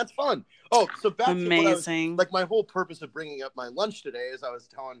 Like, and that's fun. Oh, so back to what I was, like, my whole purpose of bringing up my lunch today is I was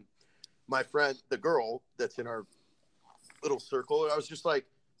telling my friend, the girl that's in our little circle, and I was just like,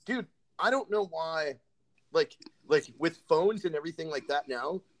 dude, I don't know why, like with phones and everything like that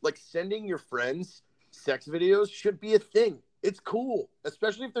now, like sending your friends sex videos should be a thing. It's cool,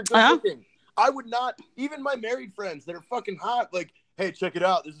 especially if they're good looking. I would not, even my married friends that are fucking hot, like, hey, check it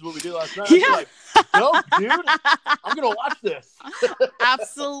out. This is what we did last night. Yeah. Like, no, dude, I'm going to watch this.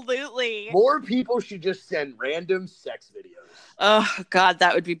 Absolutely. More people should just send random sex videos. Oh, God,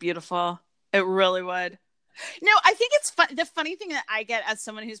 that would be beautiful. It really would. No, I think it's fun. The funny thing that I get as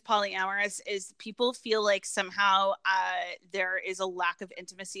someone who's polyamorous is people feel like somehow there is a lack of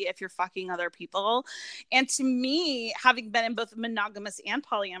intimacy if you're fucking other people. And to me, having been in both monogamous and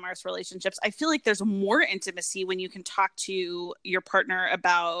polyamorous relationships, I feel like there's more intimacy when you can talk to your partner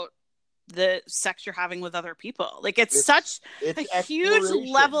about the sex you're having with other people. Like, it's such a huge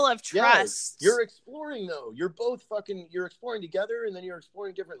level of trust. Yeah, you're exploring, though. You're both you're exploring together, and then you're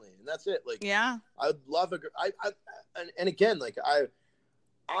exploring differently, and that's it. Like, yeah, I'd love and again, like,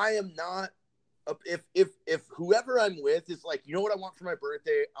 I am not. If whoever I'm with is like, you know what I want for my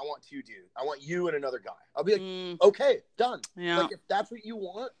birthday? I want two dudes. I want you and another guy. I'll be like, okay, done. Yeah. Like, if that's what you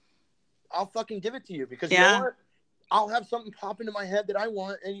want, I'll fucking give it to you, because you know what? I'll have something pop into my head that I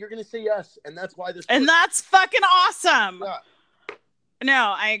want, and you're going to say yes. And that's why this. And that's fucking awesome. Yeah.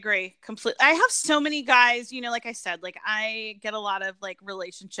 No, I agree completely. I have so many guys, like I said, like, I get a lot of like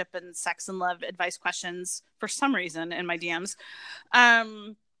relationship and sex and love advice questions for some reason in my DMs.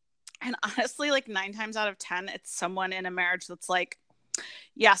 And honestly, like 9 times out of 10, it's someone in a marriage that's like,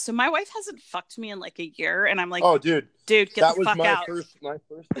 yeah, so my wife hasn't fucked me in like a year, and I'm like, oh, dude, get the fuck out. My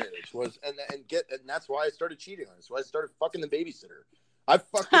first marriage was, and that's why I started cheating on her. So I started fucking the babysitter. I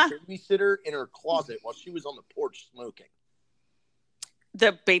fucked the babysitter in her closet while she was on the porch smoking.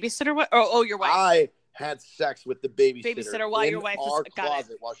 The babysitter? What? Oh, your wife. I had sex with the babysitter while your wife was in our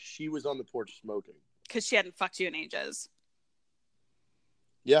closet while she was on the porch smoking. Because she hadn't fucked you in ages.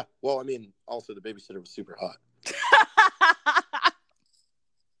 Yeah, well, I mean, also the babysitter was super hot.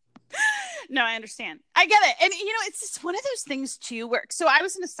 No, I understand. I get it. And, it's just one of those things, too, where, so I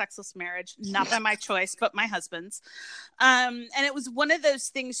was in a sexless marriage, not by my choice, but my husband's. And it was one of those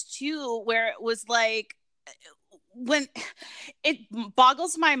things, too, where it was like, when it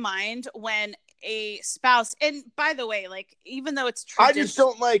boggles my mind when a spouse, and by the way, like, even though it's I just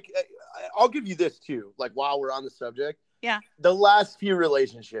don't like, I'll give you this, too, like, while we're on the subject. Yeah. The last few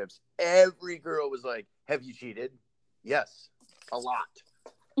relationships, every girl was like, have you cheated? Yes, a lot.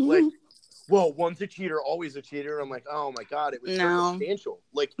 Like, well, once a cheater, always a cheater. I'm like, oh my God, it was circumstantial.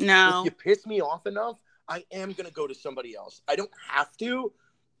 Like, if you piss me off enough, I am going to go to somebody else. I don't have to.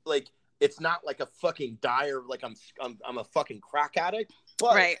 Like, it's not like a fucking dire, like I'm a fucking crack addict.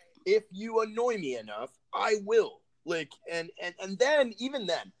 But if you annoy me enough, I will. Like, and then, even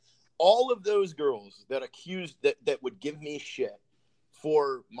then, all of those girls that that would give me shit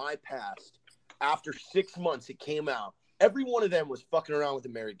for my past, after 6 months it came out, every one of them was fucking around with a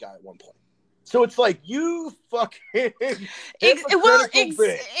married guy at one point. So it's like, you fucking exactly.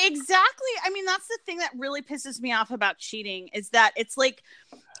 I mean, that's the thing that really pisses me off about cheating, is that it's like,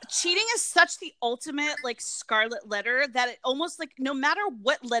 cheating is such the ultimate like scarlet letter that it almost like, no matter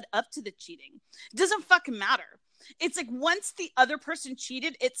what led up to the cheating, it doesn't fucking matter. It's like, once the other person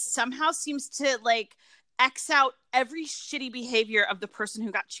cheated, it somehow seems to like X out every shitty behavior of the person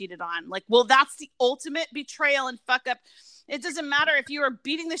who got cheated on. Like, well, that's the ultimate betrayal and fuck up. It doesn't matter if you were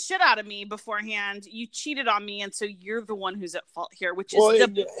beating the shit out of me beforehand, you cheated on me, and so you're the one who's at fault here, which is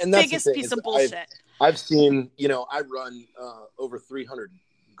the biggest piece of bullshit. I've seen, I run over 300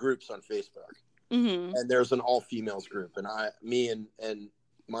 groups on Facebook, and there's an all-females group, and me and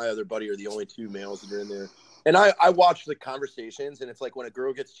my other buddy are the only 2 males that are in there. And I watch the conversations, and it's like, when a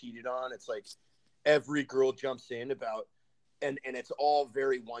girl gets cheated on, it's like every girl jumps in about, and it's all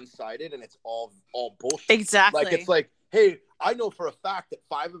very one-sided, and it's all bullshit. Exactly. Like, it's like, hey, I know for a fact that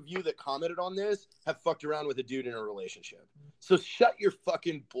 5 of you that commented on this have fucked around with a dude in a relationship. So shut your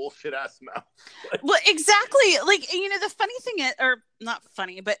fucking bullshit ass mouth. Well, exactly. Like, the funny thing is, or not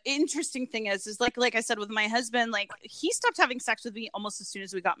funny, but interesting thing is like I said with my husband, like, he stopped having sex with me almost as soon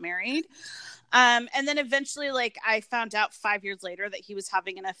as we got married. And then eventually, like, I found out 5 years later that he was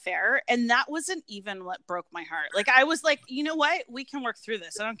having an affair, and that wasn't even what broke my heart. Like, I was like, you know what? We can work through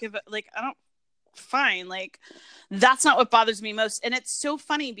this. I don't fine. Like, that's not what bothers me most. And it's so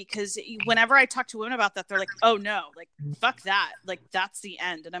funny because whenever I talk to women about that, they're like, oh no, like, fuck that. Like, that's the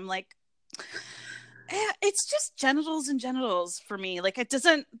end. And I'm like, it's just genitals and genitals for me. Like,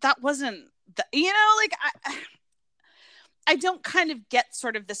 that wasn't, like, I don't kind of get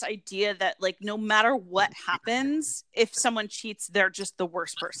sort of this idea that, like, no matter what happens, if someone cheats, they're just the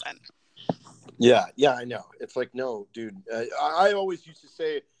worst person. Yeah, I know. It's like, no, dude. I always used to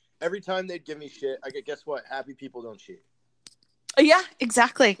say, every time they'd give me shit, I go, guess what? Happy people don't cheat. Yeah,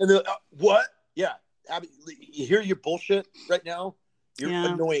 exactly. And they're like, what? Yeah. You hear your bullshit right now? You're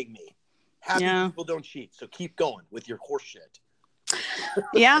annoying me. Happy people don't cheat. So keep going with your horse shit.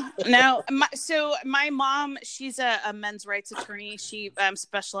 Yeah. No. My mom, she's a men's rights attorney. She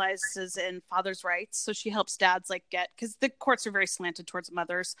specializes in fathers' rights. So she helps dads because the courts are very slanted towards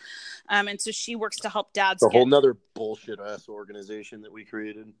mothers. And so she works to help dads. A whole nother bullshit ass organization that we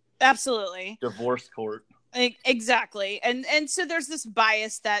created. Absolutely. Divorce court. Exactly. And so there's this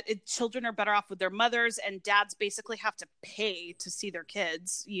bias that children are better off with their mothers, and dads basically have to pay to see their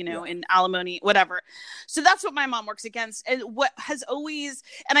kids, in alimony, whatever. So that's what my mom works against. And what has always,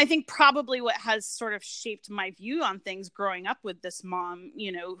 and I think probably what has sort of shaped my view on things growing up with this mom,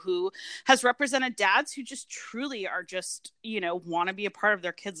 who has represented dads who just truly are just, want to be a part of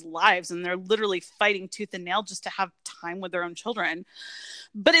their kids' lives. And they're literally fighting tooth and nail just to have time with their own children.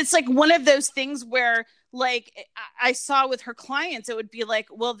 But it's like one of those things where, like, I saw with her clients, it would be like,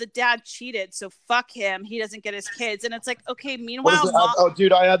 well, the dad cheated, so fuck him. He doesn't get his kids. And it's like, okay, meanwhile, mom...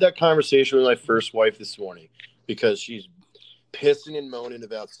 dude, I had that conversation with my first wife this morning because she's pissing and moaning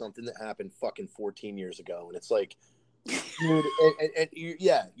about something that happened fucking 14 years ago. And it's like, dude, and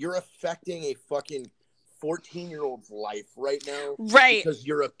you're affecting a fucking 14-year-old's life right now. Right. Because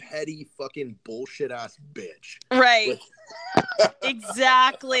you're a petty fucking bullshit ass bitch. Right.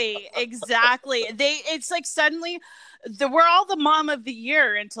 Exactly. It's like suddenly we're all the mom of the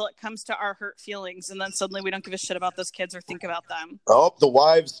year until it comes to our hurt feelings. And then suddenly we don't give a shit about those kids or think about them. Oh, the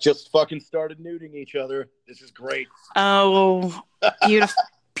wives just fucking started nuding each other. This is great. Oh,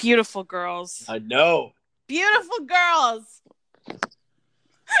 beautiful girls. I know. Beautiful girls.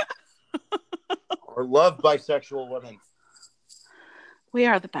 Or love bisexual women. We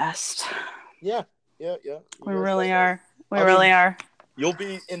are the best. Yeah. We really are. We really are. You'll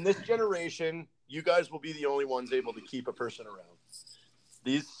be, in this generation, you guys will be the only ones able to keep a person around.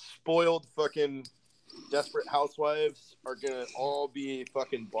 These spoiled fucking desperate housewives are going to all be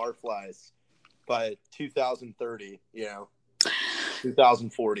fucking barflies by 2030,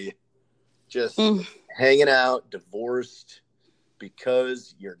 2040. Just hanging out, divorced,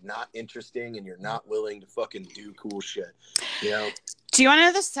 because you're not interesting and you're not willing to fucking do cool shit, Do you want to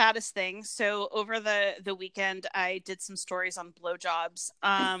know the saddest thing? So over the weekend, I did some stories on blowjobs.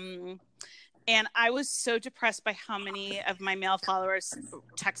 And I was so depressed by how many of my male followers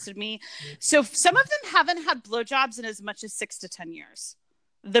texted me. So some of them haven't had blowjobs in as much as 6 to 10 years.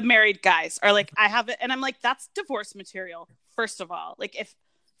 The married guys are like, I haven't. And I'm like, that's divorce material, first of all. Like,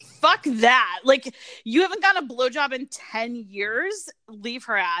 fuck that. Like, you haven't gotten a blowjob in 10 years? Leave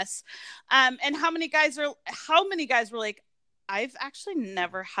her ass. And how many guys were like, I've actually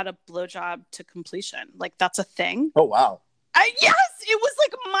never had a blowjob to completion. Like, that's a thing. Oh, wow. Yes, it was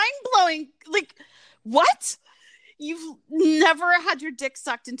like mind blowing. Like, what? You've never had your dick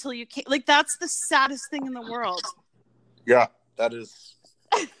sucked until you can't. Like, that's the saddest thing in the world. Yeah, that is.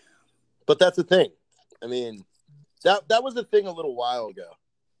 But that's the thing. I mean, that was the thing a little while ago.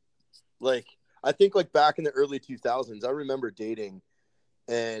 Like, I think like back in the early 2000s, I remember dating,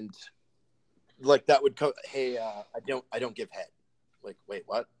 and like that would come. Hey, I don't give head. Like, wait,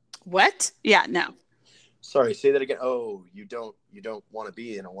 what? What? Yeah, no. Sorry, say that again. Oh, you don't want to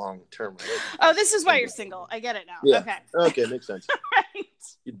be in a long-term relationship. Oh, this is why you're single. I get it now. Yeah. Okay, makes sense. Right.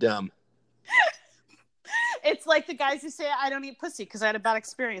 You're dumb. It's like the guys who say I don't eat pussy because I had a bad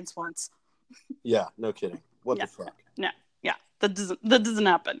experience once. Yeah, no kidding. What the fuck? No, yeah, that doesn't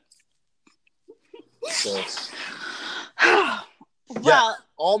happen. So, well,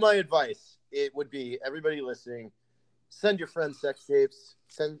 all my advice, it would be, everybody listening, send your friends sex tapes.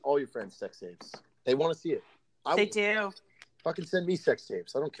 Send all your friends sex tapes. They want to see it. They do. Fucking send me sex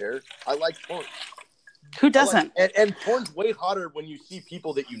tapes. I don't care. I like porn. Who doesn't? And porn's way hotter when you see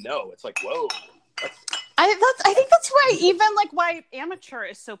people that you know. It's like, whoa. I think that's why amateur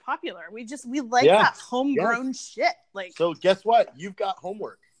is so popular. We like that homegrown shit. Like, so guess what? You've got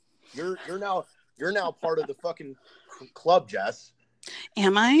homework. You're now part of the fucking club, Jess.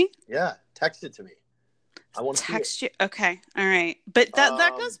 Am I? Yeah. Text it to me. I want to text you. Okay. All right. But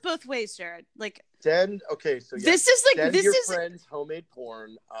that goes both ways, Jared. Like, Okay, so yeah, this is like send this your is friends homemade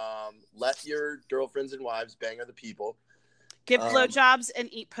porn. Let your girlfriends and wives bang other people. give blowjobs and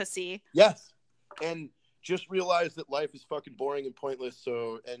eat pussy. Yes, and just realize that life is fucking boring and pointless.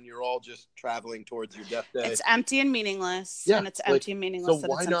 And you're all just traveling towards your death day. It's empty and meaningless. Yeah, and it's empty and meaningless. So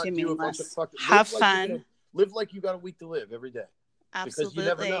why not do a bunch of fucking have fun? Live like you got a week to live every day. Absolutely.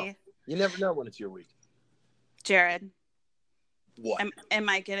 Because you never know when it's your week. Jared, what? Am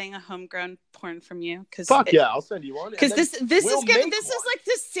I getting a homegrown porn from you? Yeah, I'll send you one. Because this is like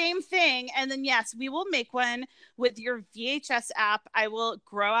the same thing. And then yes, we will make one with your VHS app. I will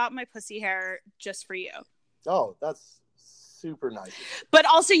grow out my pussy hair just for you. Oh, that's super nice. But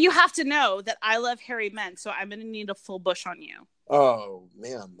also, you have to know that I love hairy men, so I'm going to need a full bush on you. Oh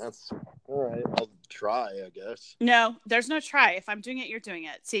man, that's all right. I'll try, I guess. No, there's no try. If I'm doing it, you're doing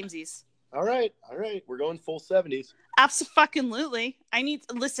it. Samesies. All right. We're going full 70s. Absolutely.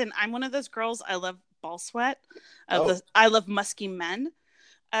 Listen, I'm one of those girls. I love ball sweat. I love musky men.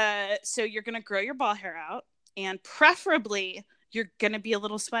 So you're going to grow your ball hair out, and preferably you're going to be a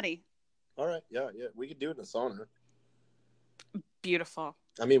little sweaty. All right. Yeah. We could do it in a sauna. Beautiful.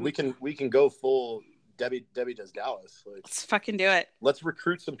 I mean, we can go full Debbie Does Dallas. Let's fucking do it. Let's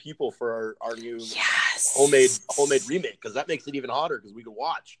recruit some people for our new homemade remake, because that makes it even hotter because we can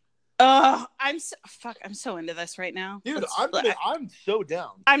watch. Oh, I'm so into this right now, dude. I'm so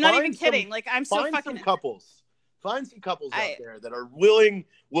down. I'm not even kidding. I'm so fucking. Find some couples out there that are willing.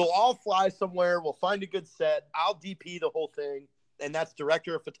 We'll all fly somewhere. We'll find a good set. I'll DP the whole thing, and that's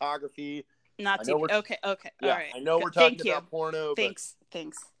director of photography. Not DP. Okay. Yeah, all right. I know we're talking about porno. Thanks.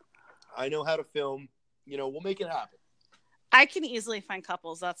 I know how to film. We'll make it happen. I can easily find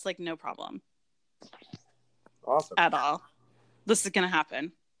couples. That's like no problem. Awesome. At all. This is gonna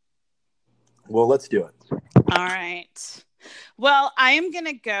happen. Well, let's do it. All right. Well, I am going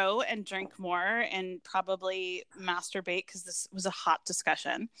to go and drink more and probably masturbate because this was a hot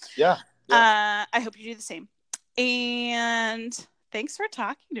discussion. Yeah. I hope you do the same. And thanks for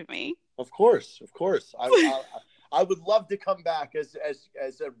talking to me. Of course. I would love to come back as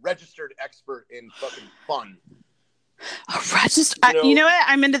a registered expert in fucking fun. You know what?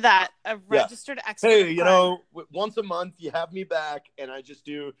 I'm into that. A registered expert. Hey, once a month you have me back, and I just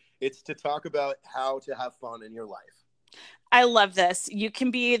do. It's to talk about how to have fun in your life. I love this. You can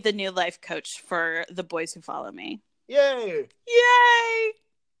be the new life coach for the boys who follow me. Yay!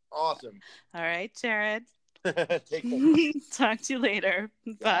 Awesome. All right, Jared. Take care. Talk to you later.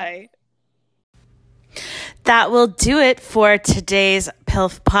 Bye. That will do it for today's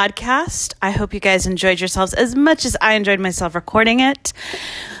PILF podcast. I hope you guys enjoyed yourselves as much as I enjoyed myself recording it.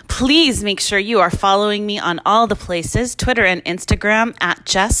 Please make sure you are following me on all the places, Twitter and Instagram at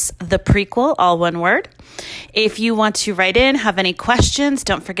Jess the Prequel, all one word. If you want to write in, have any questions,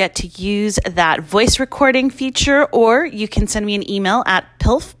 don't forget to use that voice recording feature, or you can send me an email at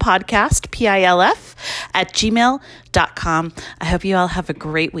pilfpodcast, PILF, @gmail.com. I hope you all have a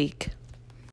great week.